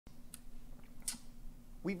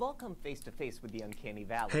We've all come face to face with the Uncanny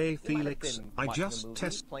Valley. Hey, You might have Felix, been I watching just a movie,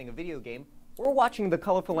 test- playing a video game, or watching the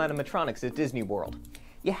colorful animatronics at Disney World.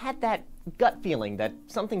 You had that gut feeling that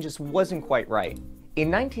something just wasn't quite right.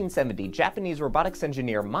 In 1970, Japanese robotics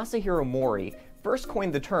engineer Masahiro Mori first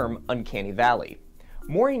coined the term Uncanny Valley.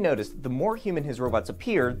 Mori noticed that the more human his robots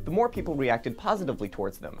appeared, the more people reacted positively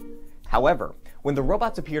towards them. However, when the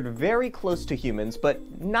robots appeared very close to humans, but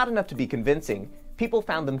not enough to be convincing, people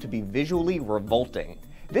found them to be visually revolting.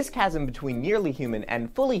 This chasm between nearly human and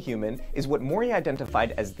fully human is what Mori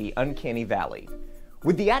identified as the Uncanny Valley.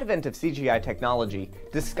 With the advent of CGI technology,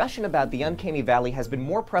 discussion about the Uncanny Valley has been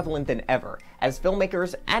more prevalent than ever, as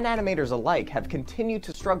filmmakers and animators alike have continued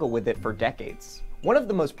to struggle with it for decades. One of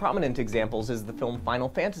the most prominent examples is the film Final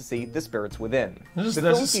Fantasy: The Spirits Within. The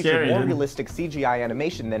film featured more realistic CGI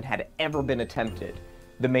animation than had ever been attempted.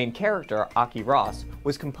 The main character, Aki Ross,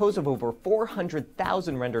 was composed of over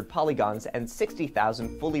 400,000 rendered polygons and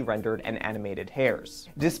 60,000 fully rendered and animated hairs.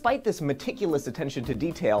 Despite this meticulous attention to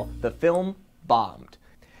detail, the film bombed.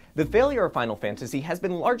 The failure of Final Fantasy has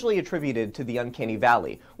been largely attributed to the Uncanny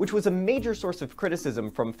Valley, which was a major source of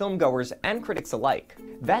criticism from filmgoers and critics alike.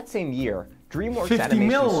 That same year, DreamWorks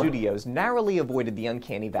Animation Studios narrowly avoided the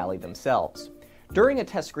Uncanny Valley themselves. During a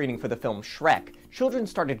test screening for the film Shrek, children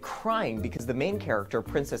started crying because the main character,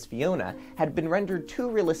 Princess Fiona, had been rendered too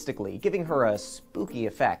realistically, giving her a spooky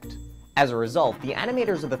effect. As a result, the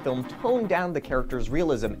animators of the film toned down the character's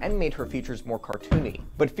realism and made her features more cartoony.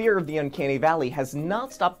 But fear of the Uncanny Valley has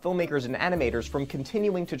not stopped filmmakers and animators from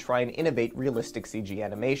continuing to try and innovate realistic CG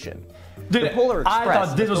animation. Dude, the Polar Express, I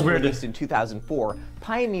thought this was weird. Released in 2004,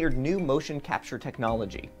 pioneered new motion capture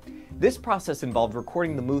technology. This process involved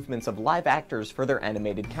recording the movements of live actors for their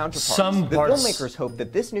animated counterparts. The filmmakers hoped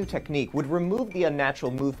that this new technique would remove the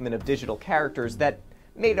unnatural movement of digital characters that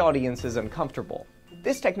made audiences uncomfortable.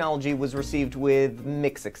 This technology was received with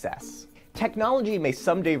mixed success. Technology may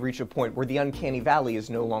someday reach a point where the Uncanny Valley is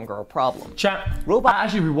no longer a problem. Chat, I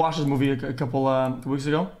actually rewatched this movie a couple weeks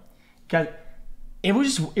ago. Guys, there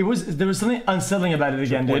was something unsettling about it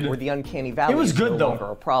again, dude. Where the Uncanny Valley is no longer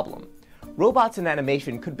a problem. Robots in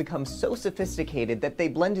animation could become so sophisticated that they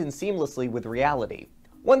blend in seamlessly with reality.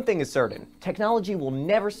 One thing is certain, technology will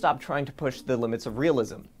never stop trying to push the limits of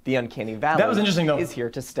realism. The Uncanny Valley is here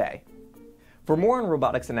to stay. For more on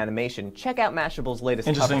robotics and animation, check out Mashable's latest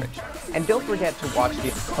coverage. And don't forget to watch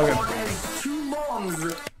the...